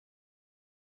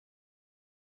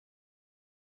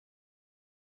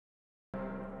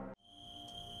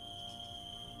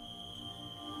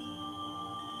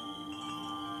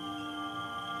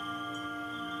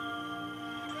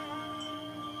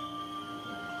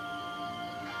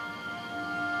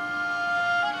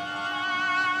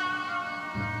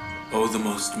O the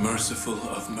most merciful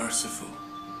of merciful,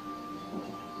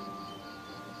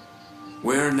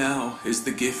 where now is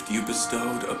the gift you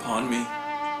bestowed upon me?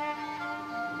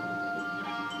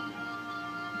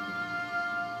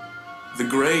 The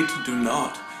great do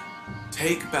not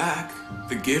take back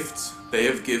the gifts they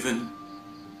have given.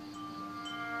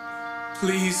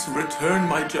 Please return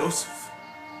my Joseph.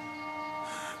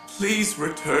 Please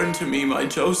return to me my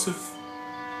Joseph.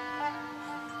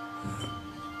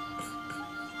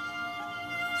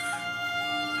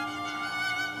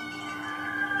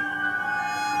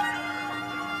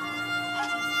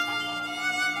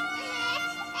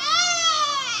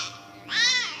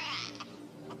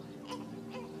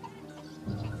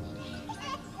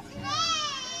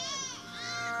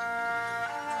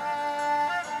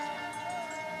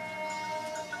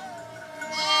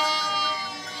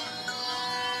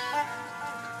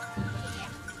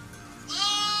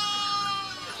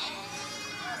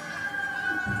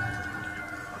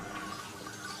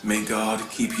 May God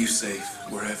keep you safe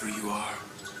wherever you are.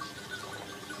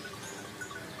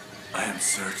 I am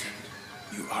certain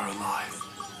you are alive.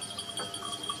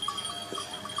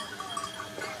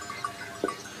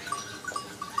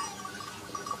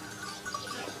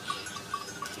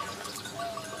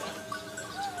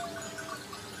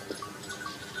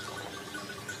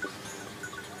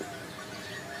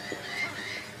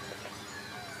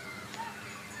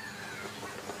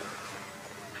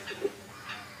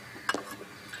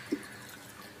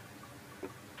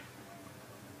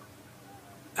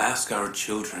 Ask our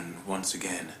children once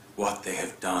again what they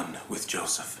have done with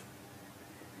Joseph.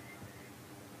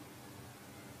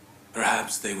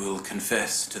 Perhaps they will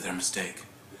confess to their mistake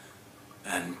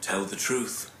and tell the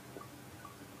truth.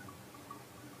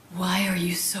 Why are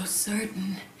you so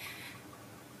certain?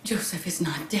 Joseph is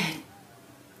not dead.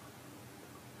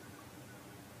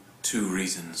 2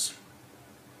 reasons.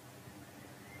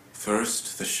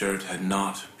 First, the shirt had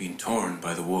not been torn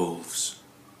by the wolves.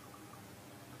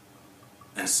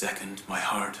 And second, my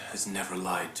heart has never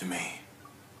lied to me.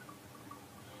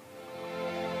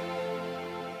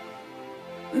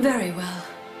 Very well.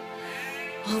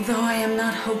 Although I am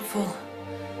not hopeful,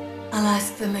 I'll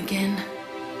ask them again.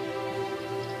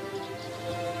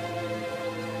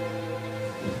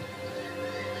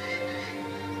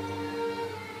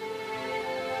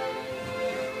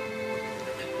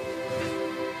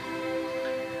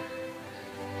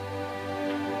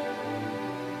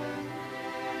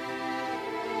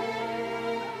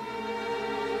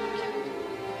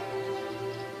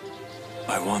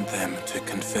 I want them to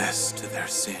confess to their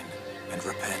sin and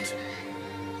repent.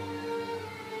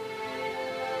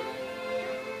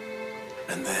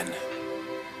 And then,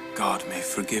 God may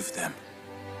forgive them.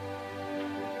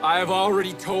 I have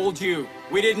already told you,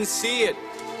 we didn't see it.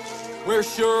 We're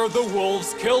sure the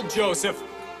wolves killed Joseph.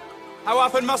 How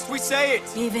often must we say it?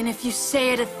 Even if you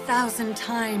say it 1,000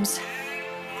 times,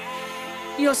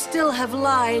 you'll still have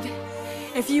lied.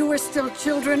 If you were still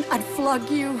children, I'd flog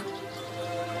you.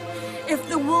 If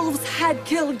the wolves had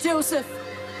killed Joseph,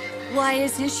 why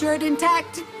is his shirt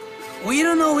intact? We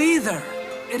don't know either.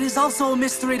 It is also a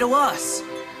mystery to us.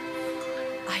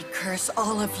 I curse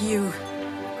all of you.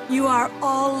 You are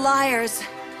all liars.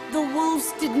 The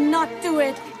wolves did not do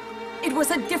it. It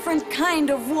was a different kind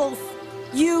of wolf.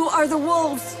 You are the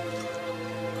wolves.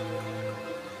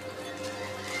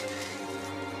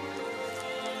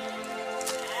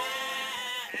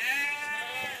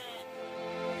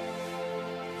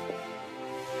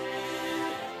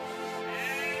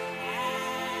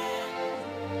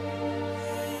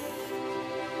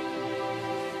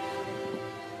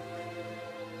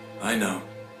 I know.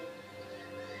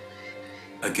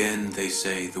 Again, they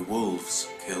say the wolves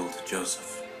killed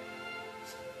Joseph.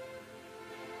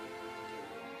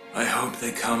 I hope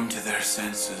they come to their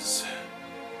senses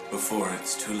before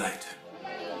it's too late.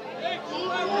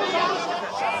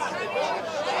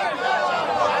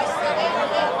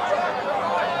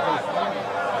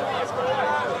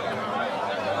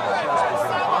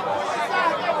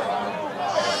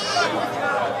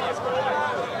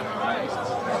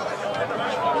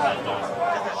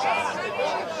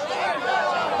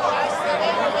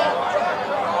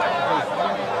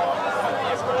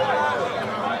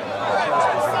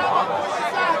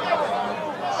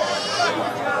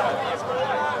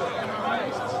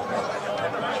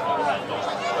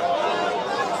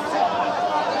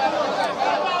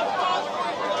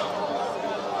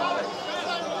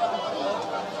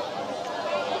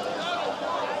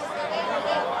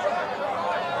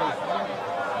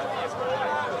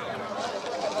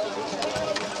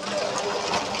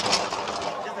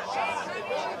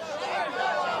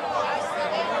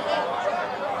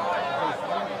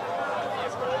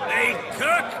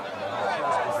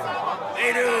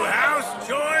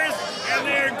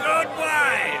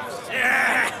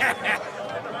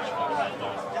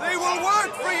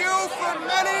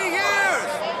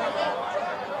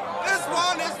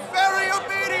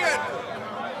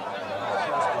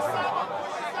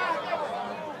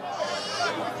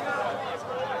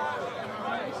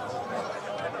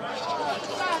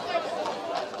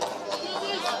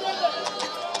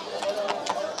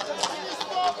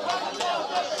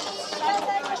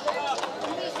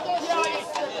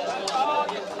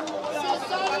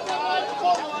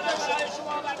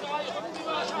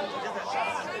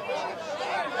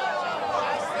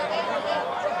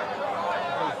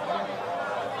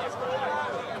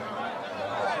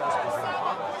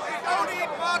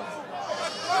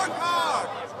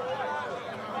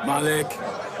 Malik.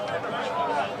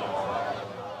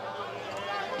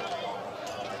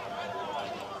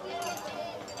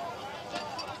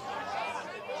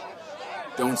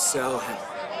 Don't sell him.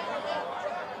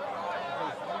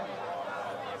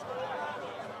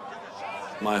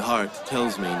 My heart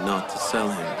tells me not to sell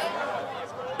him.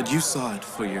 But you saw it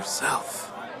for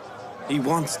yourself. He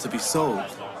wants to be sold.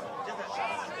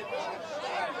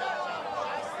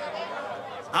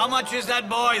 How much is that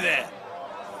boy there?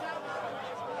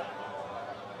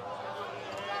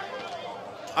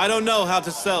 I don't know how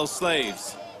to sell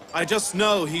slaves. I just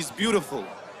know he's beautiful,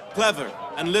 clever,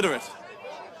 and literate.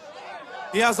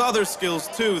 He has other skills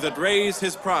too that raise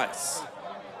his price.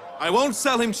 I won't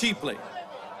sell him cheaply.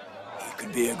 He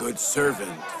could be a good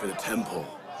servant for the temple.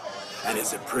 And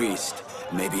as a priest,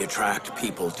 maybe attract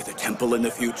people to the temple in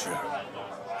the future.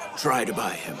 Try to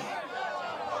buy him.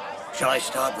 Shall I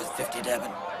start with 50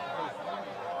 Devon?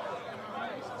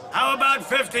 How about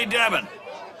 50 Devon?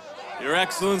 Your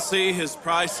Excellency, his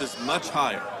price is much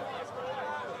higher.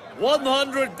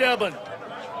 100 Devon.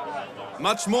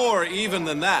 Much more even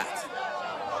than that.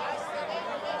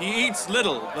 He eats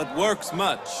little, but works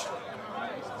much.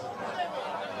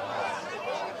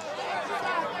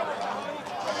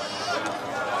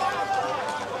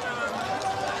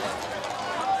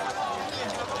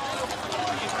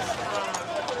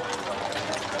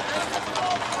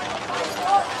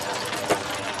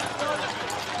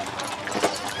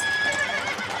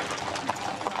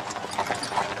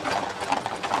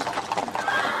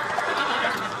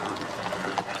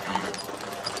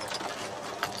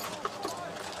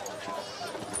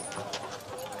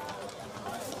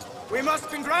 We must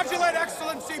congratulate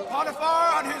Excellency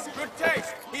Potifar on his good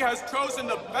taste. He has chosen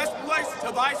the best place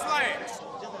to buy slaves.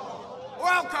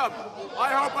 Welcome!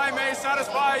 I hope I may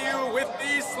satisfy you with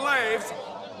these slaves.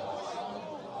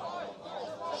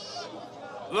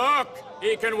 Look,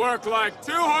 he can work like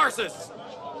 2 horses.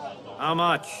 How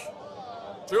much?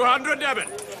 200 Devon.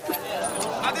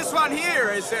 Now this one here,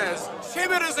 it says,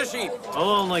 shivered as a sheep. I'll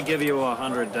only give you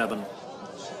 100 Devon.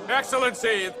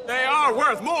 Excellency, they are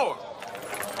worth more.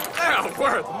 They're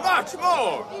worth much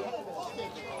more.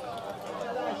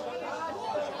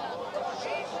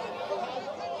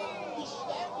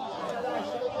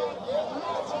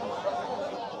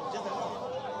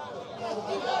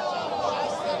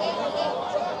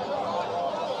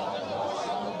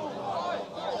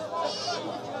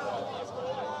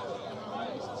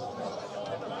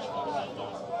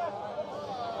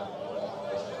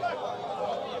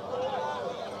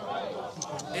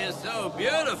 Is so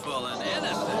beautiful and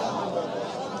innocent.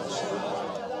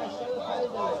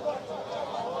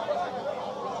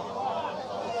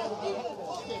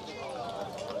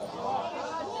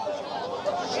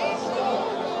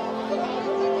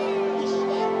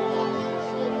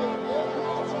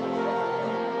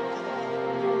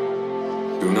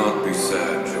 Do not be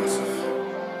sad, Joseph.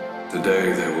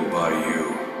 Today they will buy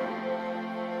you,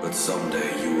 but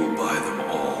someday you will buy them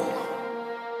all.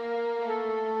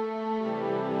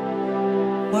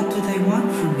 What do they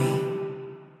want from me?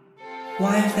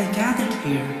 Why have they gathered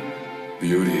here?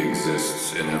 Beauty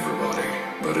exists in everybody,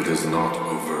 but it is not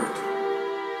overt.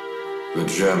 The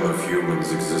gem of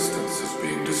human's existence is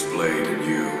being displayed in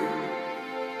you.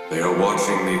 They are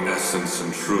watching the essence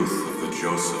and truth of the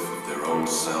Joseph of their own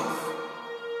self.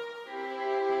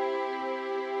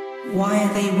 Why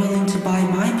are they willing to buy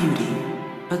my beauty,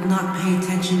 but not pay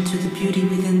attention to the beauty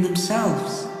within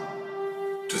themselves?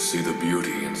 To see the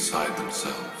beauty inside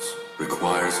themselves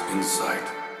requires insight,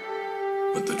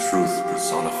 but the truth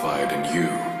personified in you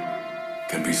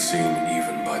can be seen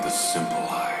even by the simple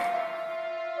eye.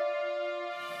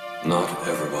 Not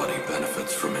everybody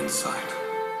benefits from insight,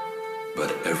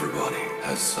 but everybody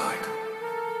has sight.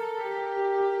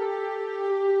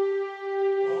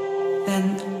 Then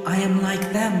I am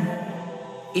like them.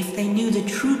 If they knew the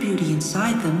true beauty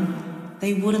inside them,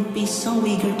 they wouldn't be so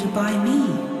eager to buy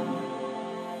me.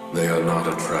 They are not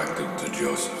attracted to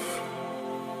Joseph,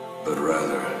 but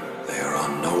rather they are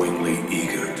unknowingly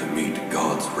eager to meet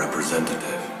God's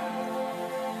representative.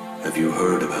 Have you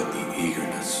heard about the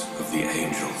eagerness of the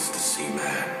angels to see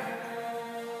man?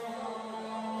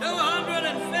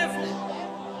 250.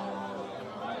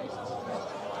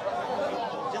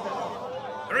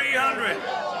 300.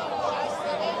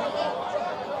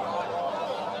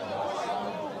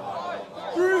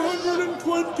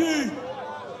 320.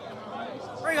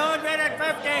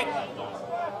 350.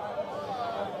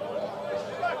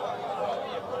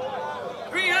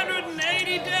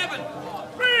 380 Devon.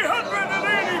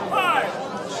 385.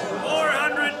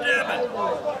 400 Devon.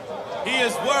 He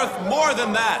is worth more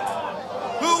than that.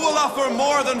 Who will offer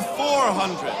more than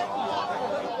 400?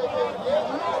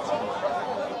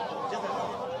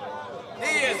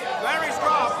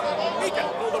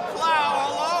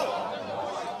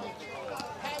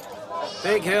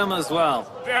 Take him as well.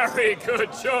 Very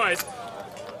good choice.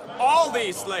 All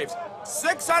these slaves.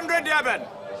 600 Deben.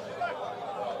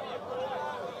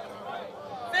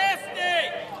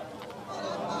 50!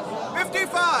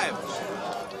 55.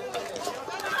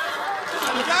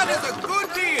 That is a good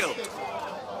deal.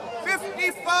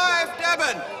 55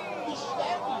 Deben.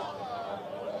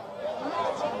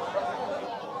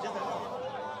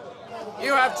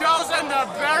 You have chosen the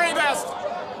very best.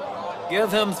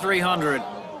 Give him 300.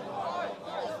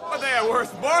 But they are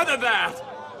worth more than that.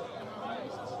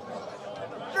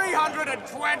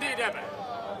 320 Deben.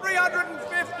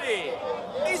 350.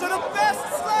 These are the best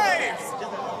slaves.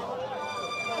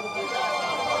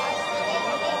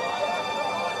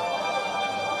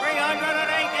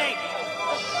 380.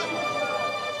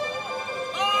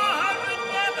 400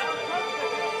 Deben!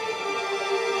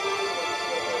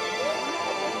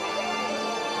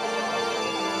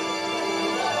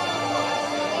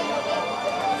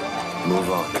 Move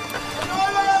on.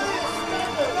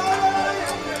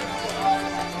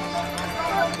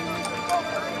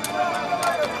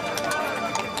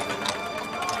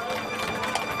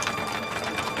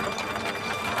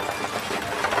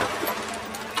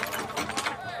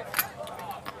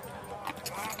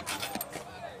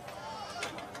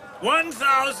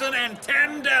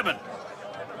 1,010 Deben!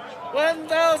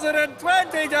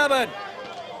 1,020 Deben!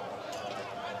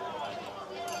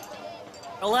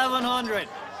 1,100.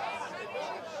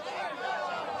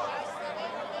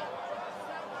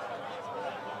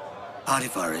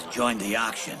 Potifar has joined the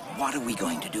auction. What are we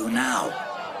going to do now?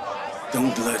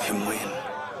 Don't let him win.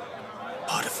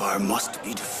 Potifar must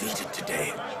be defeated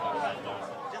today.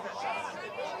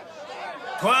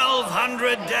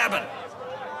 1,200 Deben!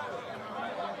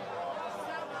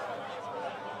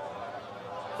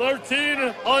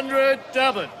 1,300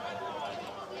 Deben.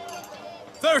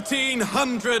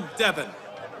 1,300 Deben.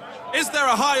 Is there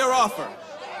a higher offer?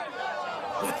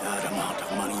 With that amount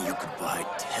of money, you could buy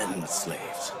 10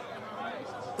 slaves.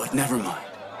 But never mind.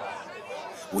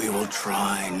 We will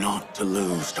try not to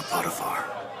lose to Potifar.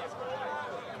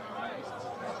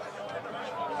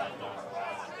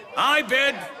 I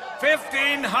bid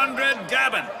 1,500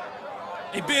 Deben!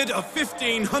 A bid of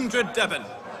 1,500 Deben.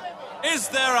 Is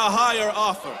there a higher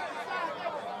offer?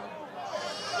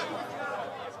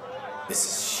 This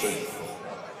is shameful.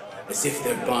 As if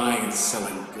they're buying and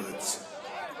selling goods.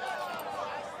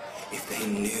 If they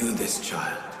knew this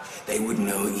child, they would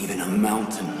know even a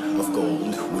mountain of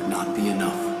gold would not be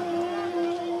enough.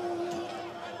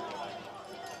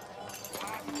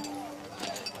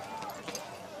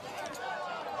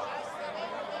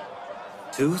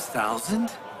 $2,000?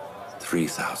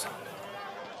 3,000.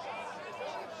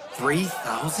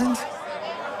 3,000?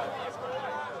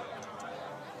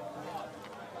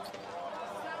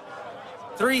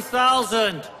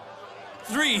 $3,000.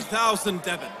 3,000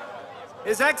 Deben.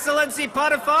 His Excellency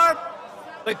Potifar,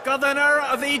 the governor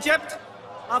of Egypt,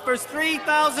 offers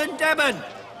 3,000 Deben.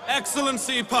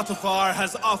 Excellency Potifar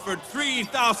has offered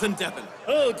 3,000 Deben.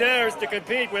 Who dares to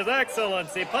compete with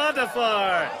Excellency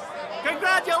Potifar?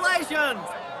 Congratulations!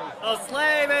 The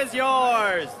slave is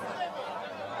yours.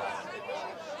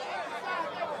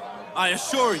 I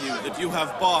assure you that you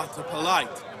have bought a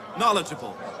polite,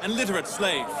 knowledgeable, and literate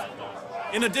slave.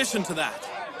 In addition to that,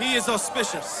 he is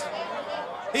auspicious.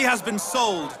 He has been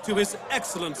sold to His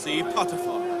Excellency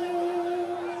Potifar.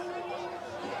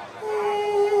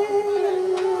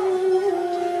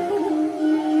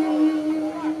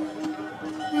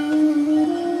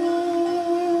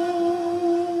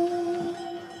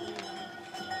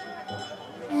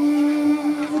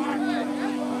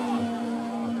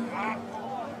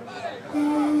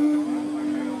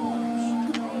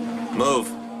 Move.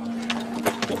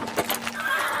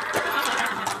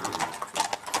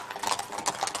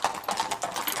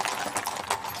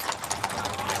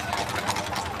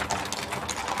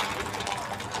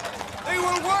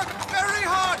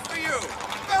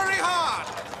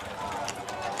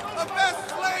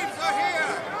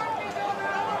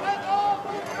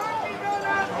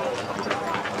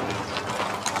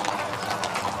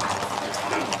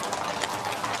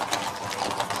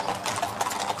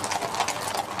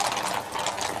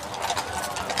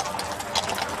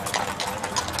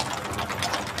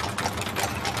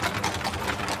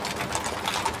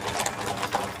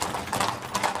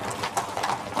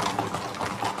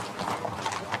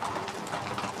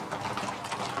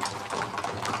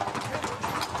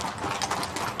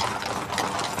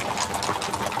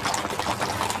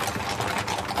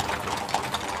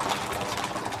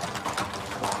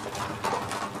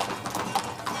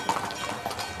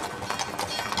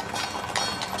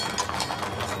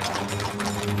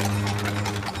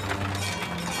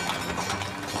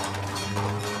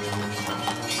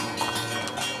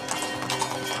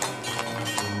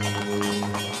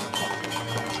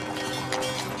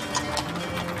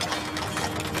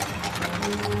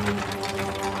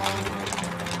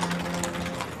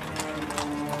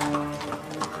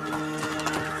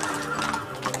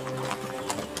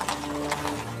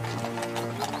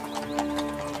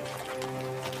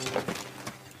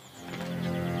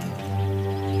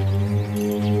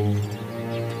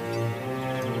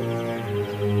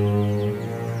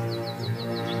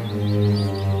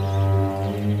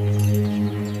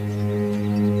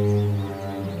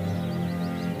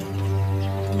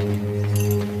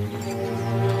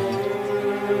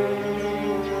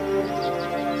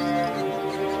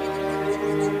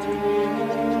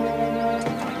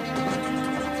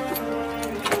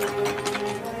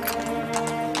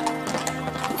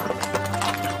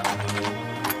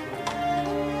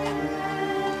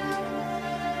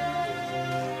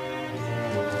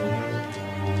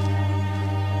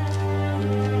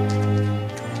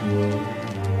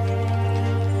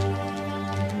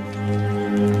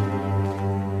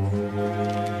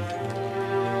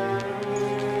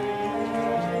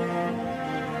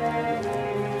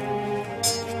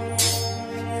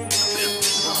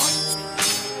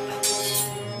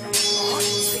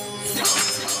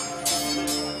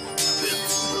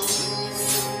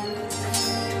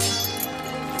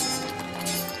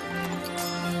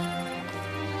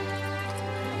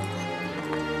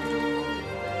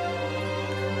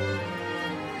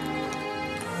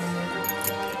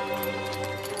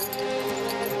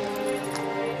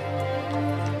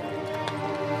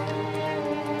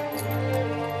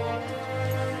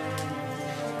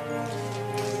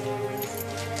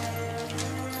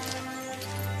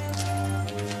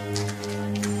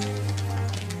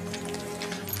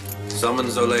 Summon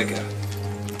Zuleykha.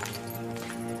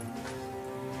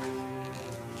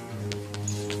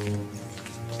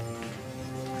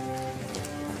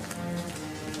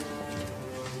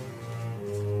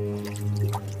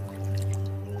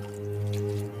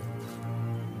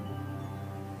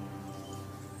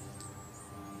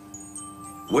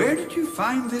 Where did you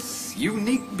find this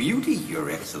unique beauty,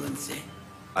 Your Excellency?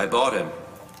 I bought him.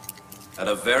 At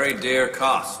a very dear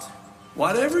cost.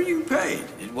 Whatever you paid,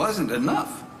 it wasn't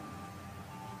enough.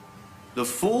 The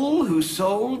fool who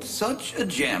sold such a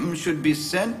gem should be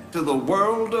sent to the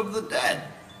world of the dead.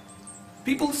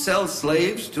 People sell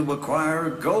slaves to acquire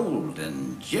gold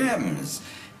and gems.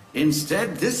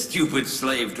 Instead, this stupid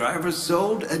slave driver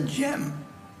sold a gem.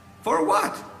 For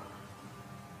what?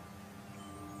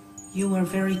 You are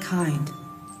very kind,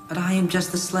 but I am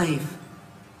just a slave.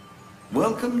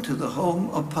 Welcome to the home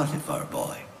of Potifar,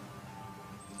 boy.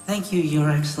 Thank you, Your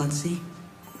Excellency.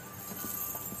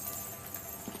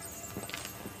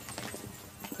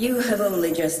 You have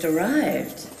only just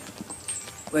arrived.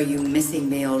 Were you missing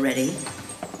me already?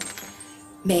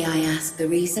 May I ask the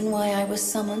reason why I was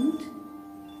summoned?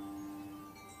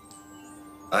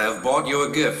 I have bought you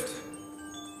a gift.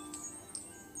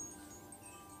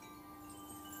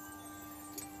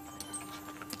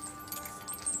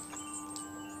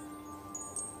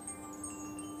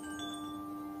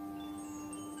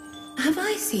 Have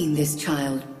I seen this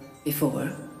child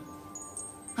before?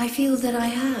 I feel that I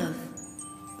have.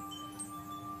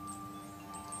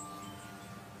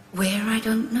 Where, I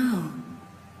don't know.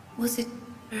 Was it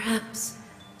perhaps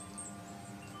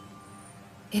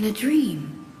in a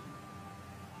dream?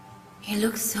 He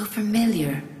looks so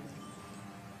familiar.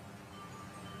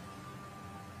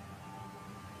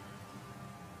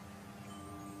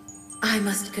 I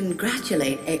must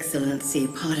congratulate Excellency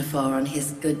Potifar on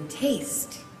his good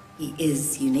taste. He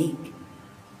is unique.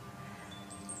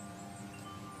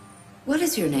 What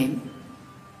is your name?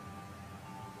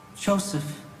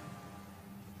 Joseph.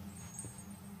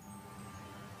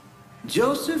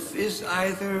 Joseph is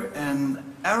either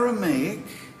an Aramaic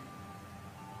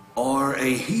or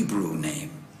a Hebrew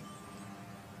name.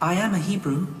 I am a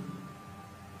Hebrew.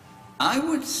 I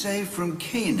would say from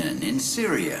Canaan in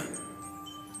Syria.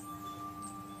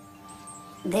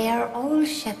 They are all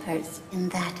shepherds in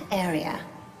that area.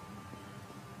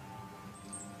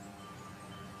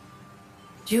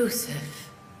 Yusuf.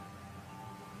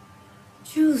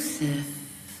 Yusuf.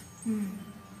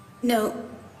 No,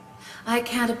 I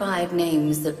can't abide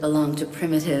names that belong to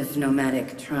primitive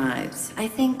nomadic tribes. I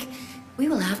think we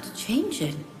will have to change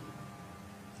it.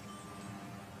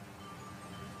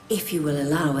 If you will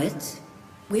allow it,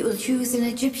 we will choose an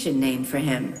Egyptian name for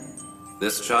him.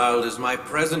 This child is my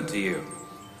present to you.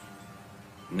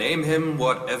 Name him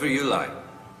whatever you like.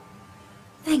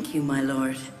 Thank you, my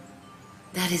lord.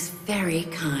 That is very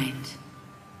kind.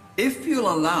 If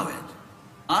you'll allow it,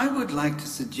 I would like to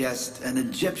suggest an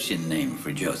Egyptian name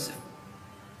for Joseph.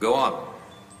 Go on.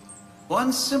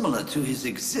 One similar to his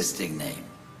existing name.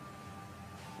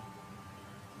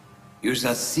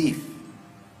 Yusuf.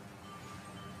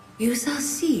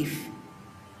 Yusuf.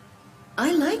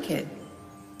 I like it.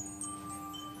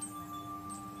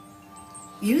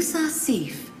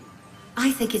 Yusuf.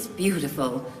 I think it's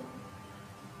beautiful.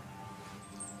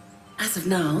 As of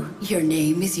now, your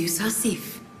name is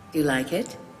Yusuf. Do you like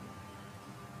it?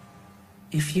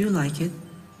 If you like it,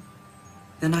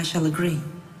 then I shall agree.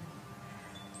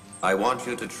 I want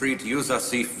you to treat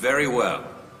Yusuf very well.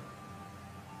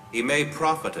 He may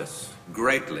profit us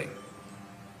greatly.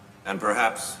 And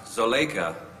perhaps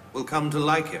Zuleykha will come to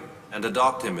like him and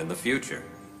adopt him in the future.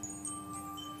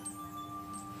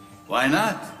 Why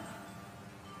not?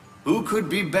 Who could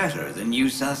be better than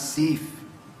Yusuf?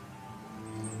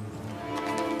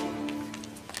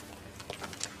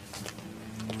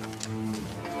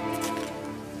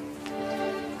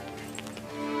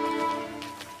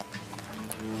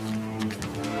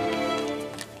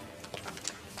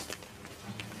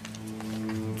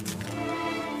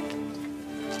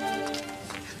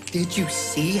 Did you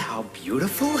see how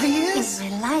beautiful he is? In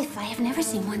my life, I have never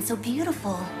seen one so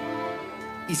beautiful.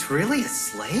 He's really a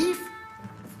slave?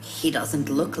 He doesn't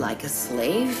look like a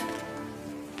slave.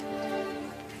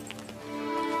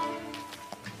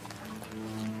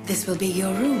 This will be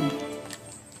your room.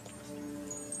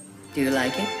 Do you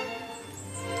like it?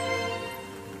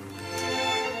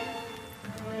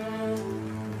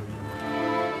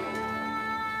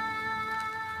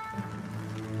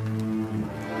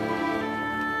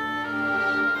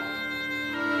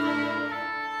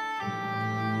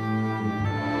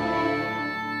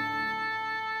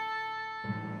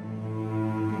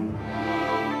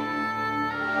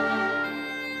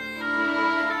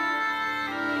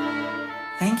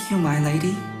 Thank you, my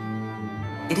lady.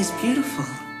 It is beautiful.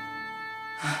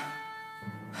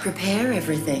 Prepare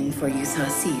everything for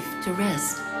Yusuf to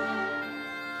rest.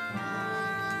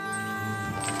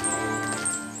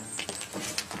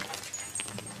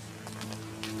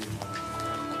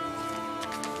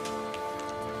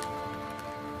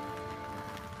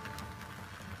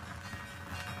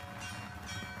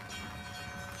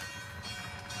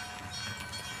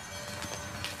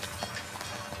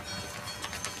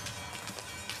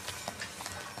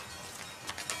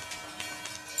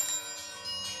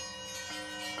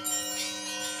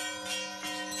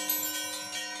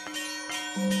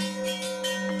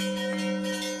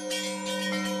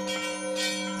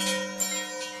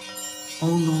 O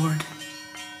Lord,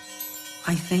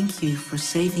 I thank you for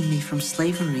saving me from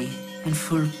slavery and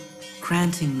for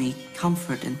granting me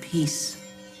comfort and peace.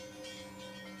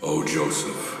 O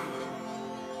Joseph,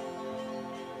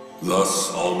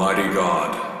 thus Almighty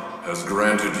God has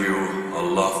granted you a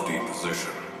lofty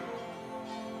position.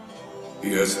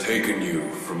 He has taken you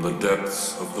from the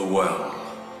depths of the well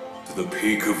to the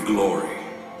peak of glory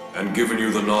and given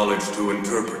you the knowledge to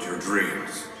interpret your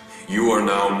dreams. You are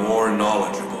now more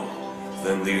knowledgeable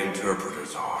than the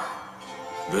interpreters are.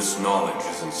 This knowledge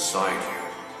is inside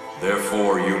you.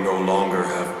 Therefore, you no longer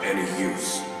have any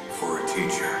use for a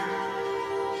teacher.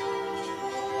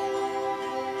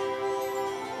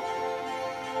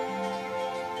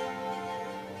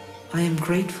 I am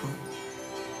grateful.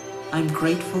 I'm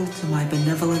grateful to my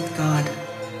benevolent God.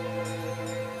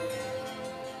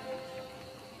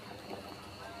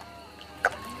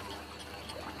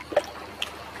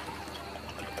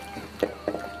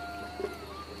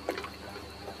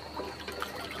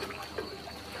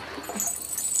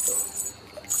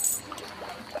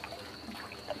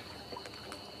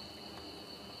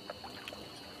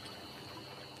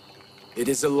 It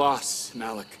is a loss,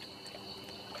 Malik.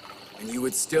 And you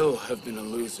would still have been a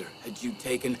loser had you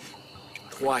taken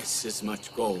twice as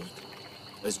much gold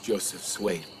as Joseph's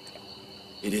weight.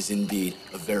 It is indeed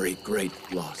a very great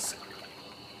loss.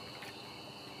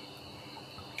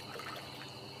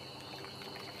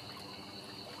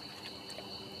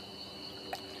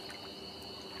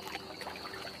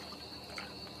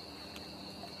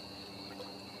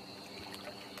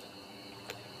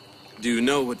 Do you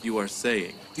know what you are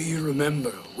saying? Do you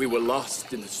remember we were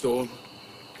lost in the storm?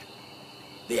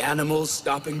 The animals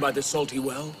stopping by the salty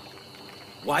well?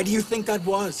 Why do you think that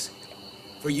was?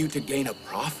 For you to gain a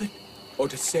profit? Or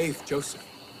to save Joseph?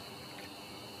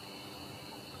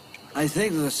 I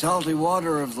think the salty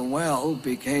water of the well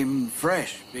became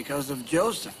fresh because of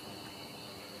Joseph.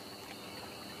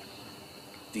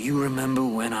 Do you remember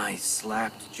when I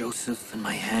slapped Joseph and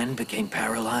my hand became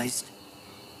paralyzed?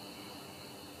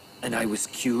 And I was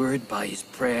cured by his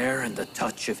prayer and the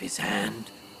touch of his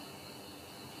hand?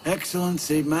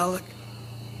 Excellency Malik,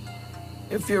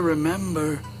 if you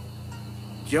remember,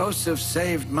 Joseph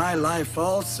saved my life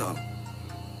also.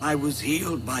 I was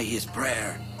healed by his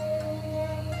prayer.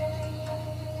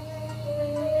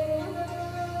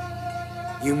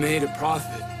 You made a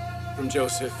profit from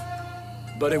Joseph,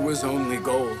 but it was only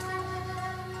gold.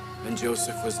 And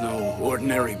Joseph was no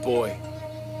ordinary boy.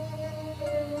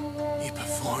 He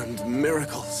performed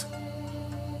miracles.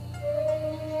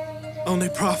 Only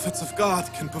prophets of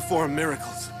God can perform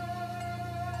miracles.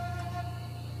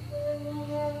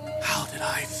 How did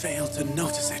I fail to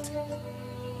notice it?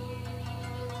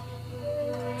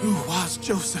 Who was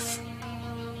Joseph?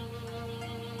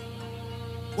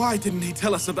 Why didn't he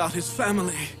tell us about his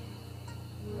family?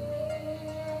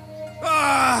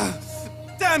 Ah!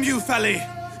 Damn you, Feli!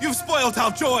 You've spoiled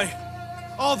our joy!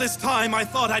 All this time I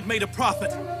thought I'd made a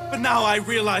profit, but now I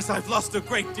realize I've lost a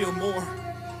great deal more.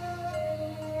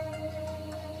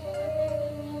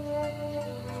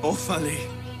 Oh, Feli.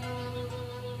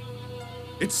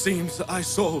 It seems I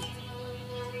sold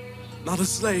not a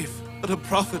slave, but a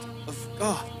prophet of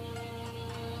God.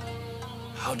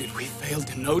 How did we fail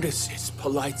to notice his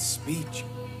polite speech?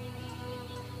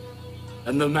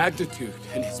 And the magnitude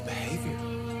in his behavior?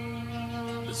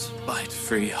 Despite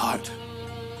free heart,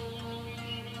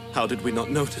 how did we not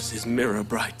notice his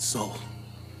mirror-bright soul?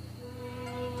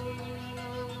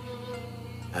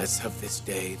 As of this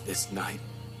day, this night,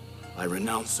 I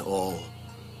renounce all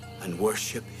and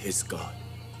worship his God.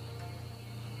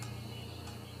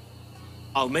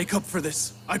 I'll make up for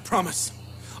this, I promise.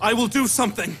 I will do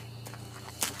something.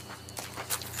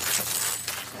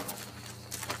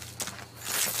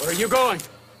 Where are you going?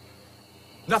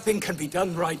 Nothing can be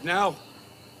done right now.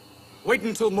 Wait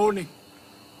until morning.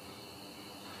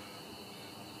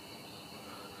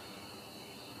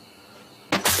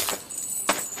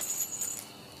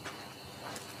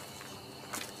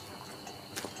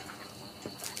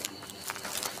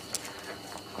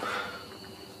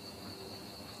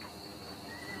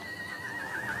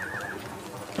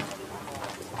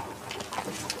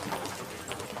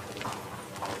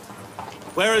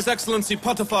 Where is Excellency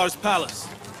Potifar's palace?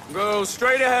 Go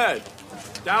straight ahead.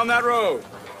 Down that road.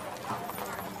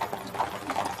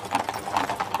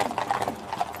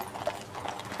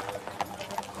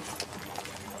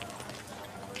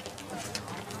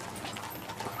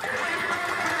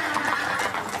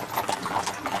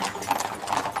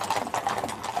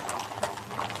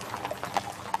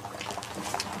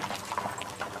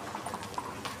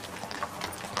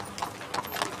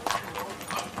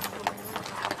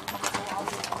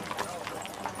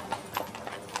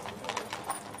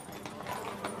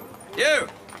 You!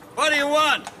 What do you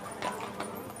want?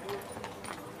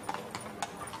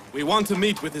 We want to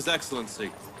meet with His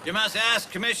Excellency. You must ask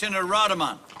Commissioner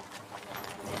Rodamon.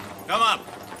 Come up.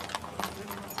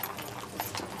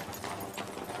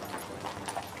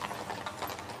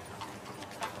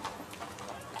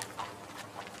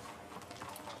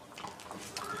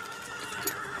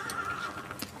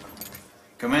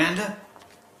 Commander,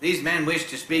 these men wish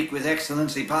to speak with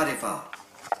Excellency Potifar.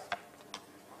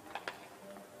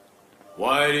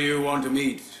 Why do you want to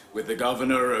meet with the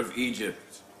governor of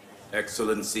Egypt,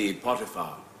 Excellency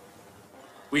Potifar?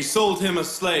 We sold him a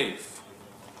slave.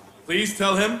 Please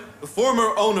tell him the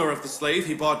former owner of the slave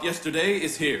he bought yesterday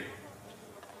is here.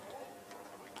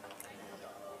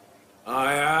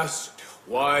 I asked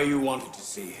why you wanted to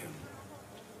see him.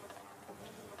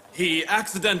 He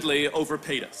accidentally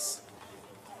overpaid us.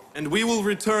 And we will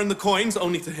return the coins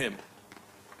only to him.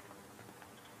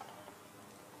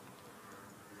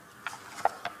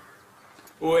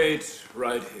 Wait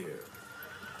right here.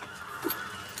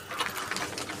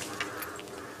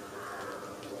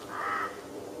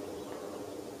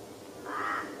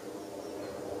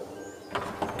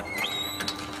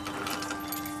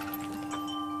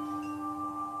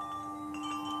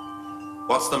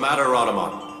 What's the matter,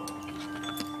 Rodamon?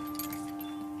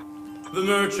 The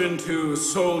merchant who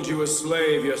sold you a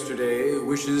slave yesterday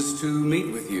wishes to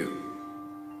meet with you.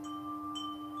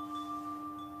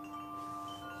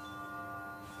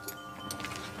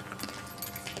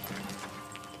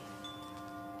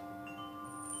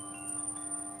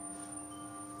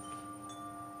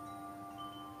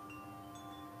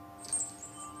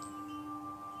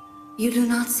 You do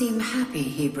not seem happy,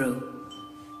 Hebrew.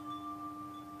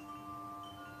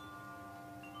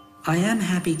 I am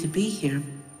happy to be here,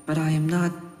 but I am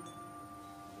not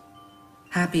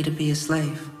happy to be a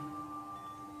slave.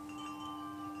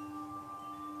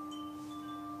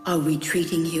 Are we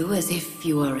treating you as if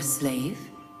you are a slave?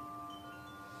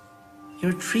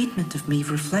 Your treatment of me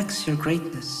reflects your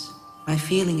greatness. My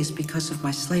feeling is because of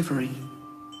my slavery.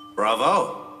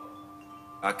 Bravo!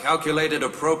 A calculated,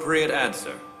 appropriate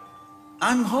answer.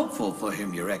 I'm hopeful for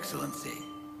him, Your Excellency.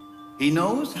 He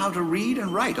knows how to read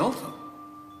and write also.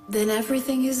 Then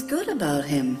everything is good about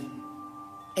him.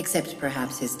 Except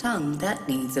perhaps his tongue, that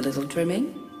needs a little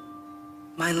trimming.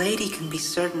 My lady can be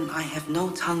certain I have no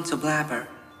tongue to blabber,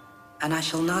 and I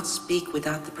shall not speak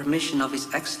without the permission of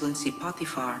His Excellency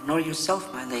Potifar, nor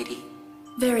yourself, my lady.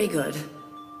 Very good.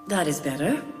 That is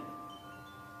better.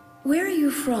 Where are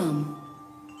you from?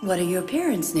 What are your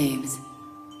parents' names?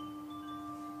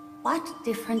 What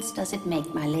difference does it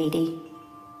make, my lady?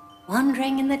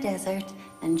 Wandering in the desert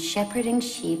and shepherding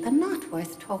sheep are not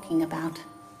worth talking about.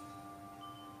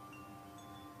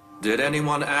 Did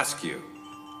anyone ask you?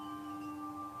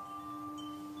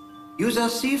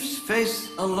 Yusuf's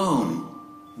face alone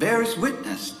bears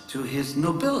witness to his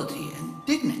nobility and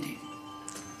dignity.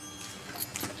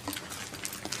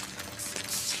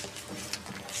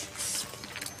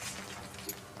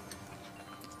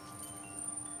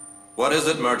 What is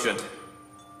it, merchant?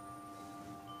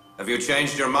 Have you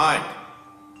changed your mind?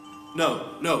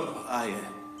 No,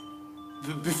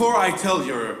 before I tell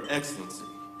Your Excellency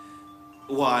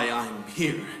why I'm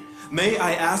here, may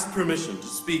I ask permission to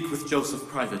speak with Joseph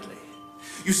privately?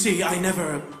 You see, I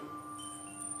never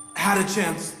had a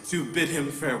chance to bid him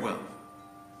farewell.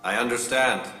 I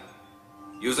understand.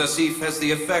 Yusuf has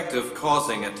the effect of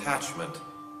causing attachment.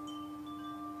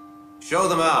 Show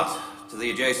them out to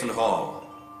the adjacent hall.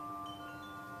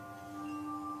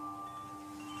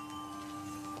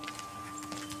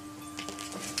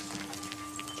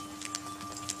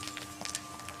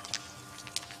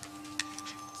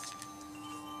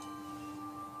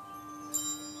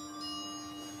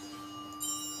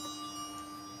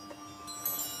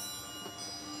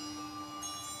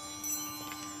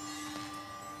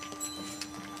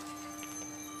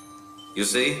 You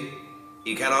see,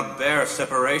 he cannot bear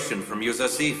separation from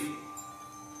Yusuf.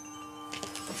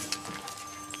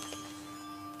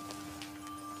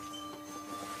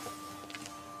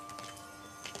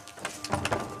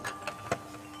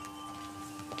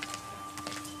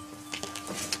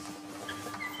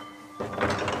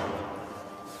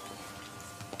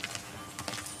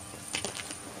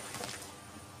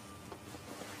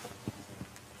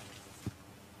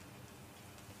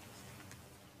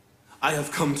 I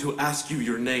have come to ask you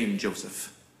your name,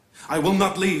 Joseph. I will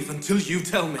not leave until you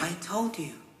tell me. I told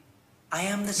you. I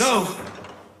am the No! son.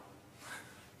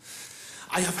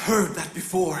 I have heard that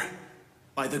before.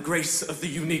 By the grace of the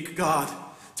unique God,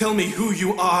 tell me who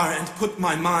you are and put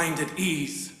my mind at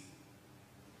ease.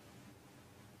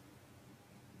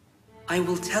 I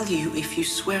will tell you if you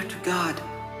swear to God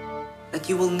that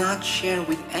you will not share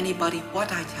with anybody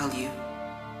what I tell you.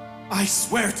 I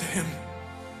swear to him.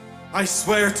 I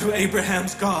swear to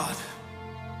Abraham's God.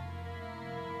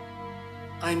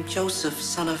 I'm Joseph,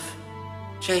 son of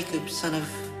Jacob, son of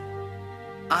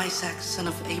Isaac, son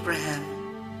of Abraham.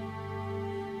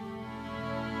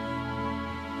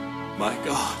 My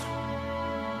God.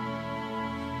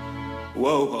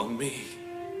 Woe on me.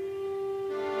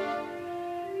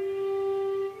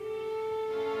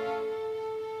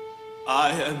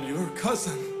 I am your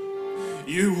cousin.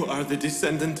 You are the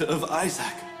descendant of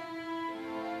Isaac.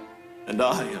 And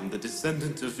I am the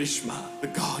descendant of Ishmael, the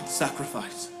God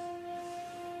sacrifice.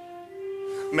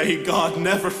 May God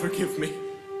never forgive me.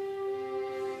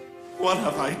 What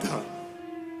have I done?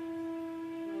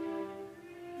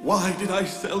 Why did I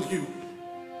sell you?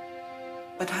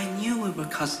 But I knew we were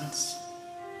cousins.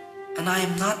 And I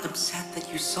am not upset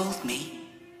that you sold me.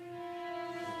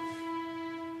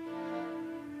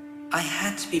 I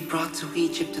had to be brought to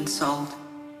Egypt and sold.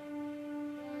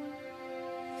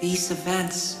 These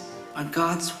events are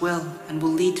God's will and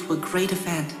will lead to a great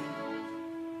event.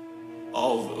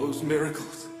 All those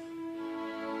miracles.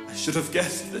 I should have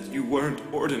guessed that you weren't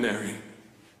ordinary.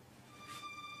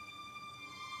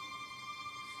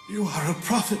 You are a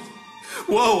prophet.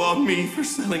 Woe on me for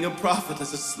selling a prophet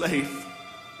as a slave.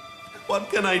 What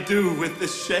can I do with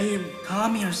this shame?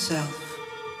 Calm yourself.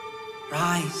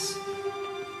 Rise.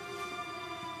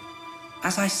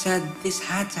 As I said, this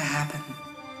had to happen.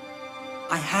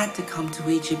 I had to come to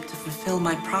Egypt to fulfill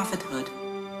my prophethood.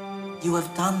 You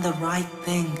have done the right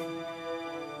thing.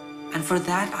 And for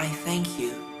that, I thank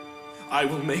you. I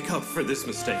will make up for this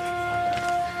mistake.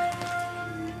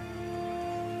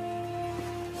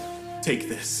 Take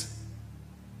this.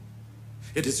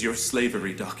 It is your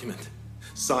slavery document,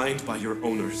 signed by your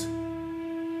owners.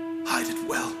 Hide it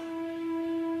well.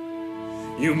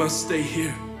 You must stay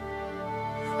here.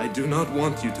 I do not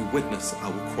want you to witness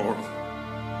our quarrel.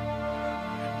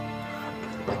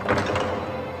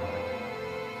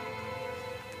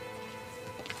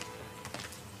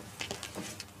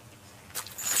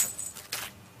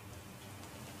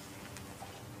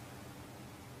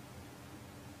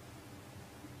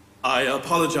 I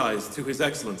apologize to His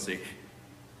Excellency,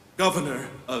 Governor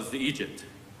of Egypt.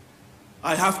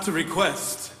 I have to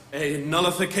request a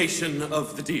nullification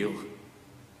of the deal.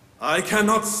 I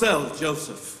cannot sell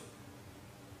Joseph.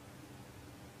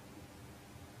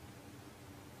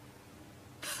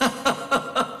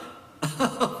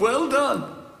 Well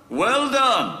done. Well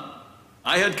done.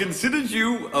 I had considered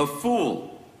you a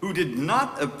fool who did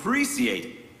not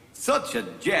appreciate such a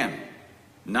gem.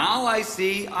 Now I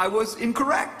see I was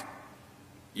incorrect.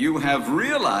 You have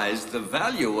realized the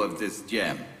value of this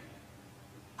gem.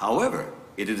 However,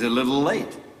 it is a little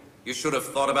late. You should have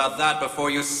thought about that before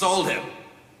you sold him.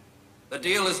 The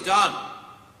deal is done.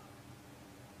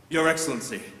 Your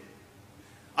Excellency,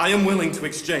 I am willing to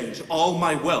exchange all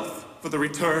my wealth for the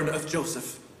return of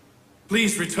Joseph.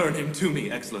 Please return him to me,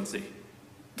 Excellency.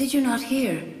 Did you not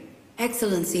hear?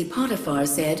 Excellency Potifar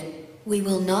said, "We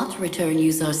will not return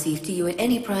Yusuf to you at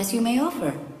any price you may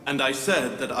offer." And I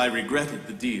said that I regretted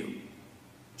the deal.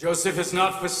 Joseph is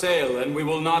not for sale, and we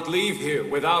will not leave here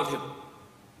without him.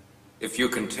 If you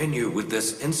continue with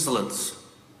this insolence,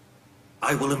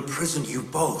 I will imprison you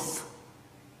both.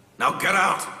 Now get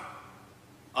out!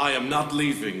 I am not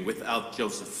leaving without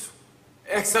Joseph.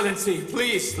 Excellency,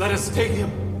 please, let us take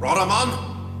him. Rodaman!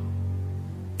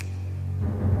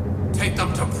 Take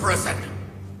them to prison!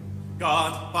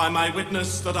 God, by my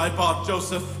witness that I bought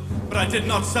Joseph, but I did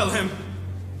not sell him.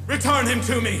 Return him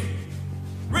to me!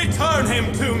 Return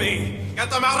him to me! Get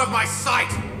them out of my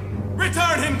sight!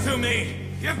 Return him to me!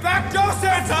 Give back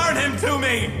Joseph! Return him to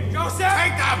me! Joseph!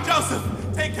 Take them! Joseph,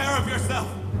 take care of yourself!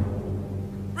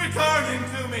 Return him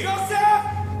to me! Joseph!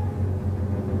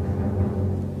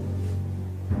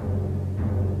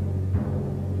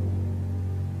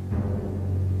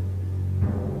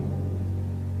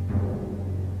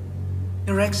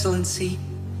 Your Excellency,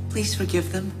 please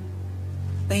forgive them.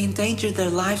 They endangered their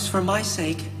lives for my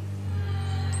sake.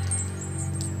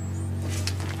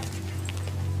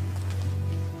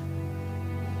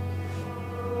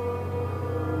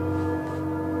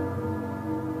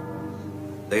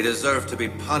 They deserve to be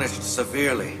punished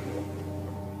severely.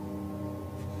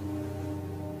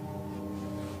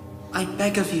 I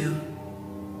beg of you,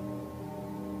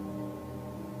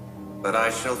 But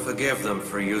I shall forgive them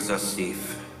for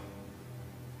Yusuf.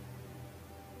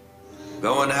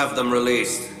 Go and have them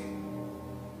released.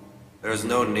 There is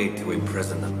no need to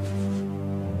imprison them.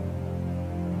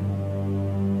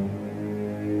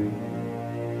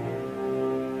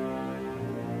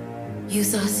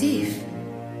 Yusuf,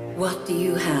 what do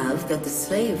you have that the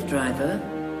slave driver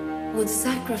would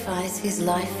sacrifice his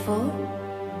life for?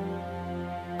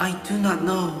 I do not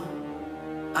know.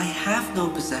 I have no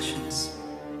possessions.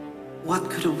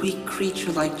 What could a weak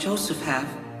creature like Joseph have?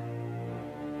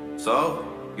 So,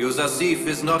 Yusuf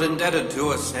is not indebted to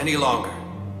us any longer,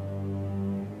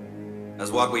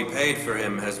 as what we paid for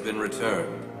him has been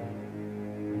returned.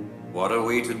 What are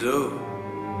we to do?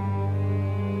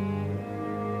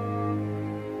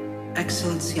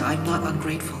 Excellency, I'm not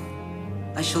ungrateful.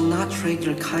 I shall not trade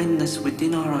your kindness with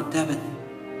dinar or debit.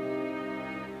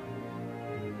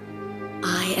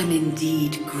 I am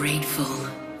indeed grateful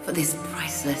for this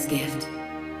priceless gift.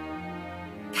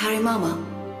 Karimama,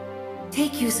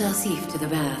 take Yusuf to the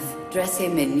bath, dress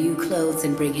him in new clothes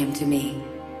and bring him to me.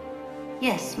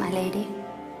 Yes, my lady.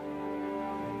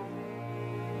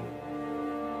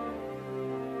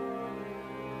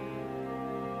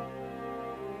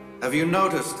 Have you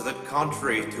noticed that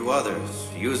contrary to others,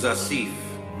 Yusuf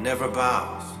never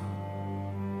bows?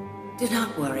 Do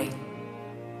not worry.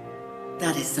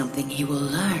 That is something he will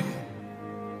learn.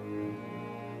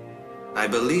 I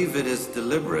believe it is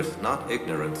deliberate, not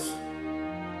ignorance.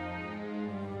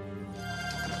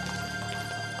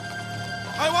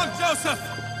 I want Joseph!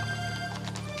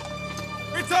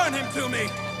 Return him to me!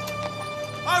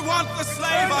 I want the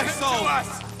slave I sold!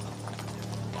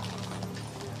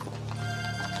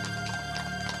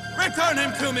 Return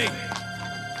him to me!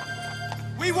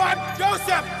 We want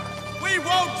Joseph! We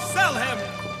won't sell him!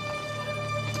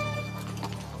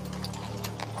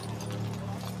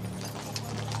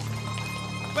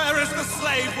 Where is the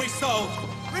slave we sold?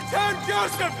 Return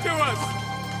Joseph to us!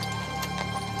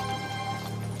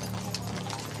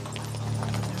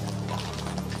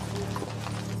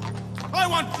 I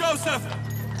want Joseph!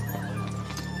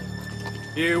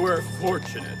 You were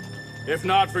fortunate. If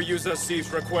not for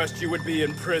Yusuf's request, you would be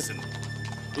in prison.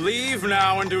 Leave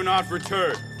now and do not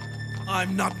return.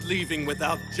 I'm not leaving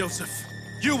without Joseph.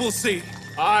 You will see.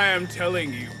 I am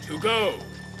telling you to go.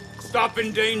 Stop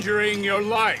endangering your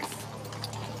life.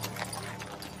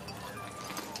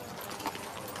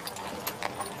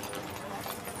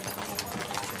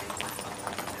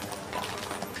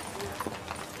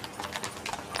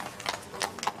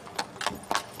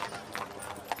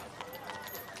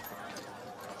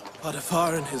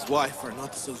 Potifar and his wife are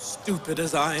not so stupid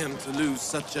as I am to lose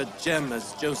such a gem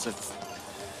as Joseph.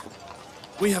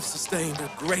 We have sustained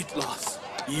a great loss.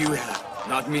 You have,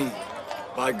 not me.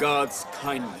 By God's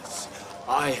kindness,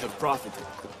 I have profited.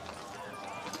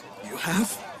 You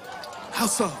have? How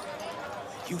so?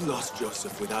 You lost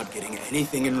Joseph without getting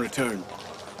anything in return.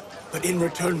 But in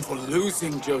return for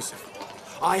losing Joseph,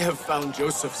 I have found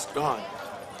Joseph's God.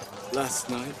 Last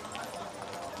night,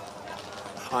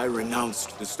 I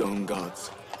renounced the stone gods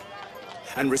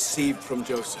and received from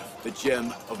Joseph the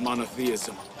gem of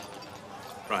monotheism.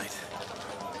 Right.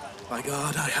 By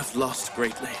God, I have lost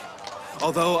greatly.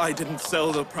 Although I didn't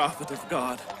sell the prophet of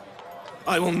God,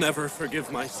 I will never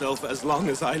forgive myself as long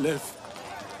as I live.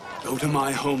 Go to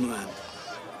my homeland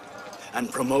and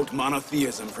promote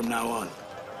monotheism from now on.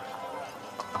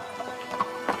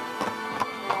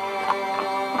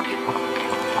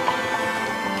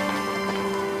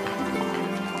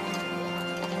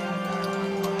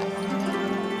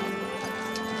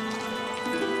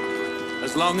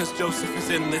 As long as Joseph is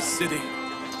in this city,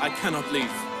 I cannot leave.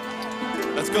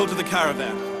 Let's go to the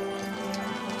caravan.